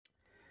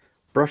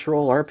Brush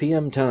roll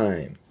RPM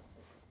time.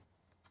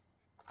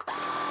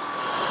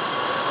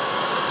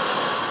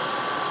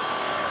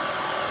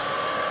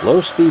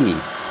 Low speed.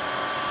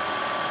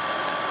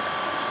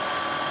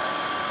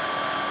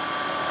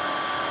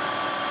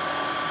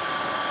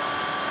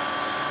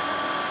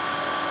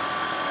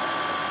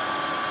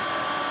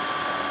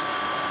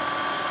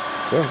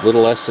 So a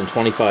little less than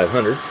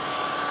 2,500.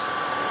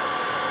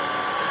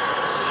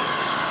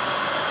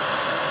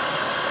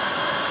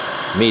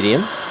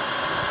 Medium.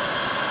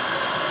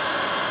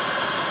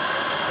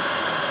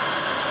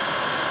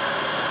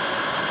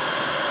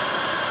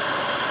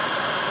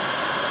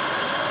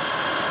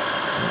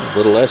 A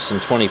little less than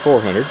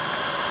 2,400.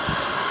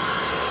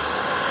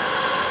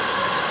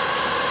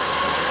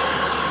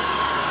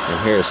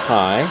 And here's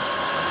high.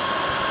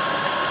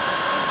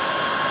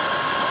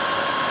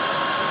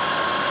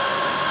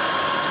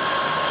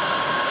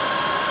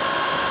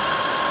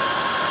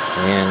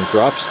 And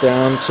drops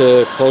down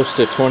to close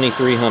to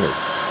 2,300.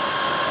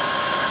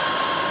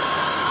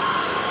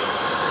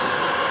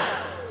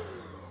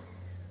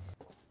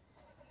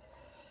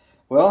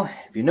 Well,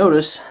 if you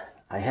notice,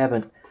 I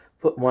haven't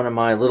put one of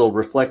my little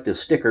reflective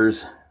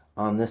stickers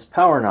on this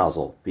power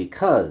nozzle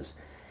because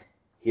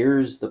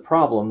here's the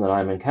problem that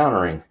I'm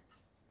encountering.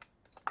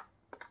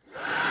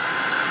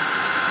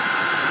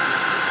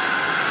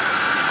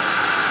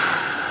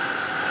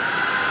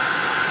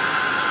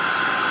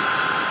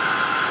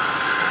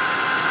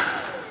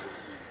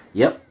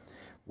 Yep,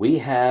 we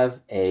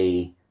have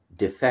a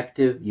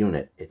defective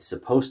unit. It's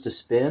supposed to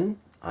spin.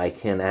 I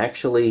can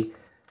actually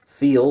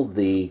feel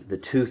the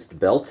toothed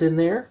belt in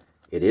there.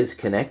 It is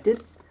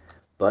connected,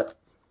 but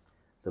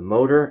the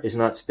motor is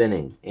not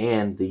spinning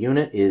and the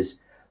unit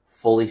is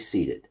fully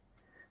seated.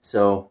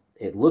 So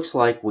it looks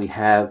like we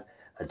have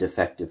a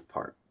defective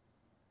part.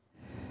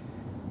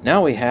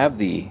 Now we have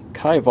the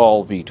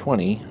Kyvol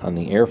V20 on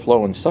the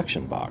airflow and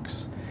suction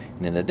box.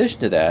 And in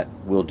addition to that,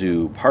 we'll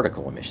do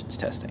particle emissions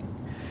testing.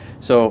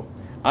 So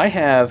I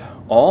have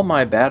all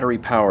my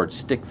battery-powered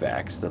stick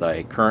vacs that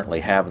I currently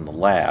have in the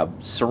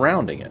lab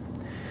surrounding it.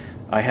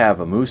 I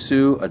have a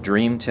Musu, a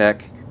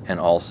DreamTech, and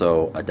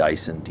also a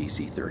Dyson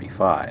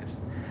DC-35.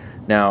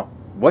 Now,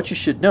 what you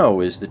should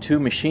know is the two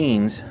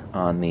machines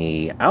on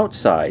the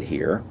outside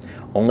here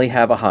only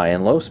have a high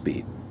and low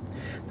speed.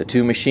 The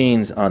two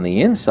machines on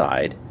the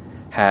inside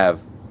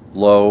have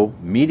low,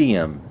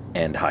 medium,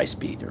 and high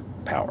speed or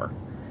power.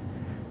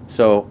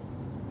 So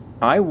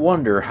I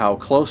wonder how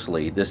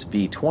closely this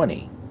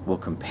V20 will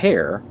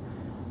compare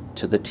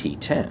to the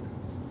T10.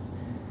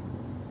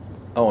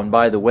 Oh, and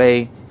by the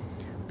way,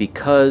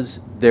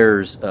 because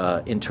there's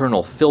an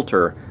internal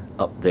filter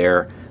up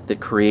there that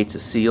creates a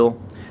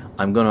seal,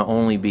 I'm going to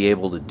only be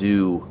able to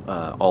do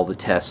all the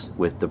tests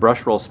with the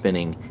brush roll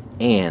spinning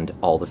and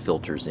all the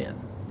filters in.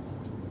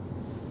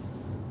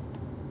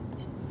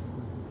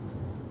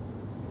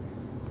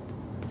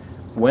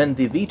 When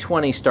the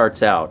V20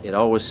 starts out, it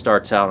always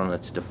starts out on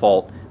its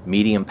default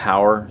medium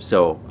power,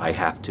 so I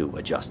have to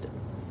adjust it.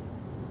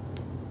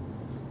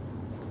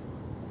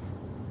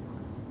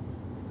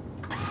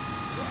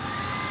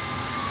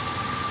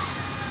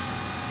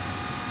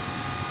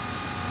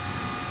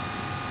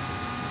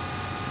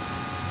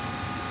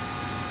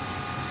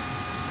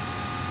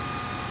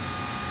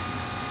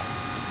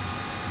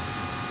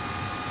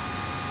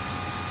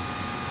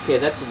 Okay,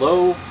 that's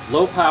low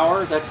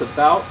power. That's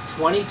about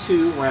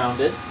 22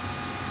 rounded.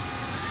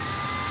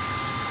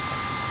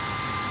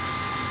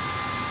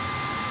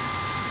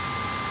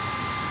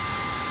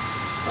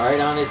 All right,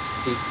 on its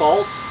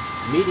default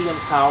medium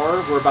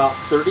power, we're about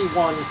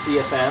 31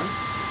 CFM.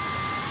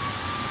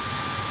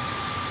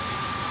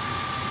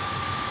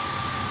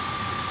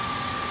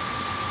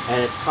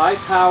 And its high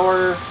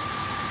power,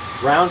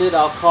 rounded,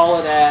 I'll call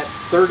it at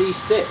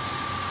 36.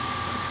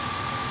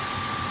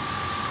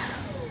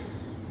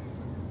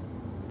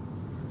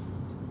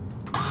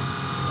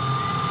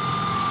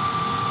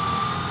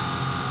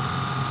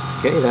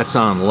 Okay, that's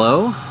on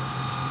low.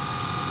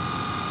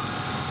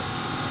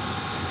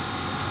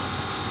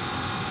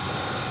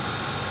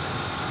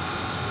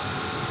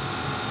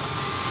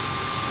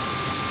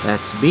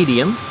 That's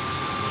medium.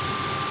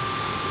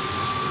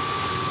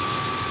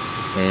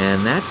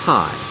 And that's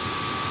high.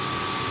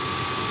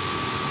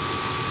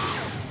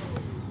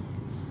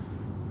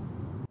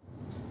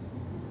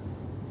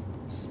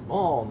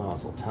 Small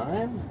nozzle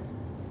time.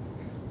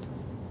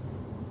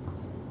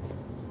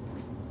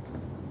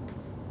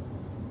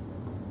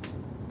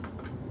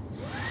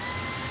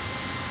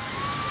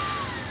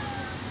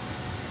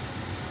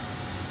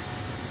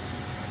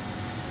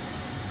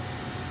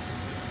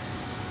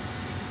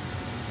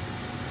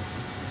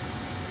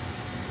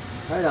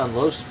 Right on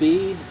low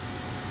speed.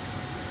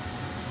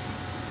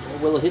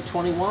 Will it hit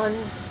 21?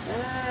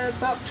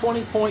 About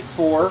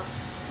 20.4.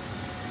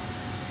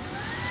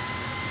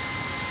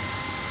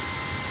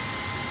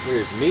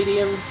 Here's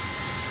medium.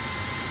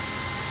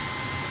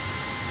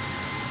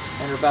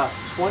 And about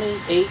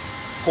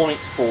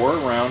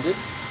 28.4 rounded.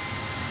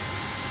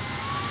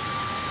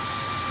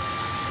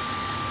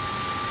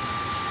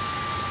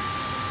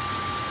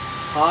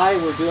 High,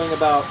 we're doing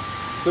about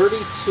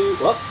 32,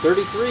 well,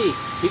 33,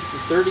 peaked to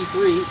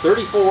 33,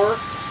 34,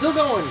 still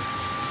going.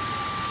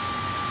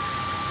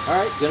 All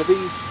right, gonna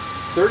be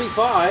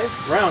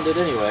 35, rounded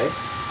anyway.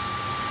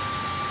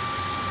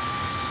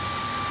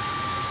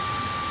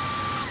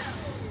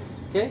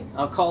 Okay,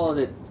 I'll call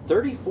it at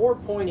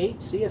 34.8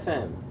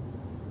 CFM.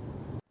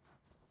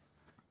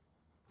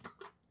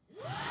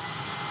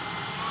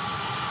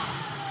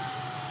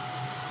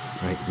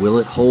 All right, will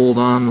it hold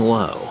on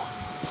low?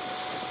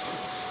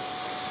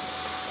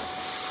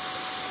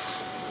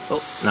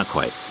 Oh, not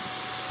quite.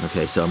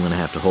 Okay, so I'm going to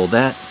have to hold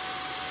that.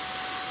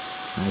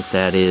 All right,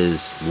 that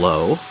is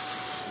low.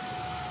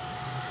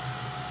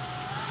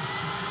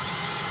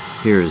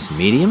 Here is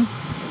medium.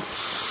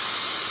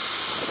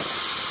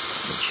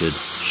 It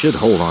should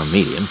hold on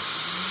medium.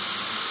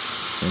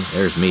 Okay,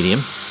 there's medium.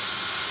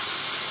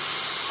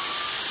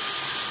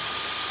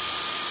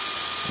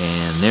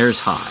 And there's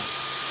high.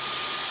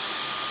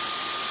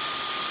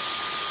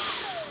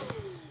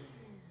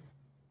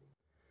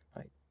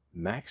 All right,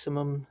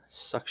 maximum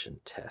suction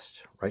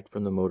test right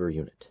from the motor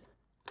unit.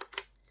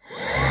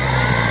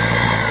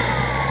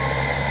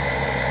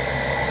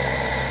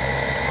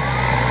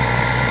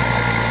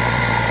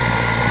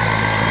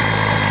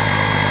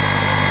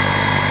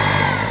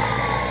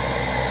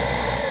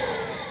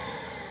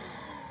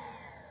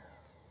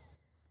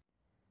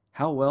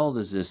 How well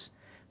does this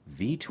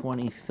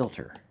V20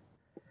 filter?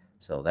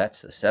 So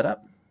that's the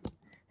setup.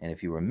 And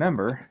if you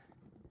remember,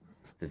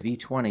 the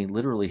V20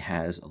 literally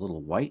has a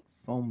little white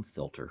foam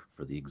filter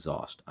for the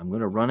exhaust. I'm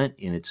going to run it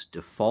in its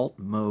default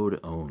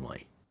mode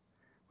only,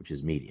 which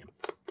is medium.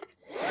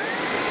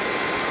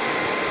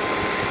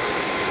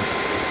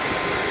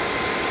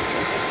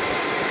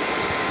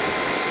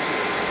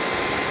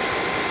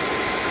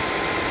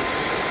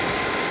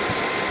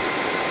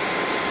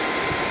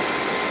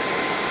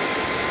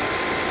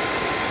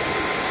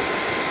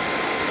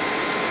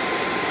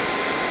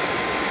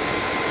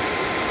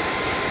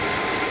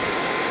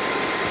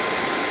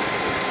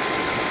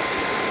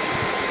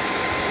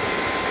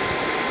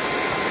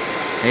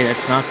 Hey,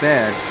 that's not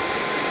bad.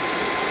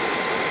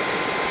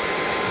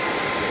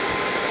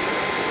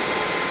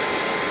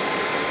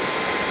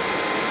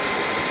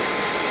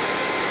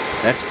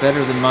 That's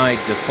better than my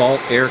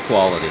default air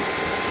quality.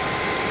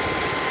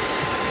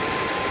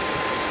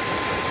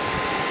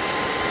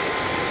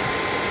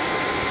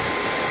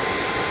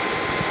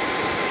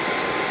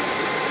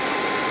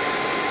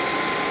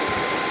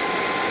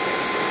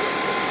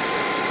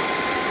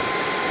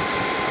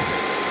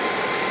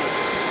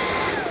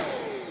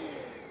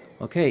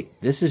 Okay,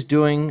 this is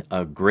doing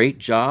a great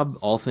job,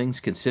 all things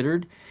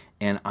considered,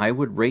 and I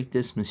would rate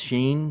this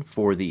machine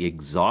for the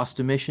exhaust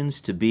emissions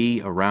to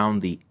be around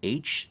the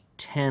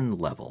H10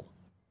 level.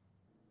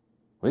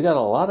 We got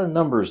a lot of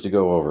numbers to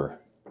go over.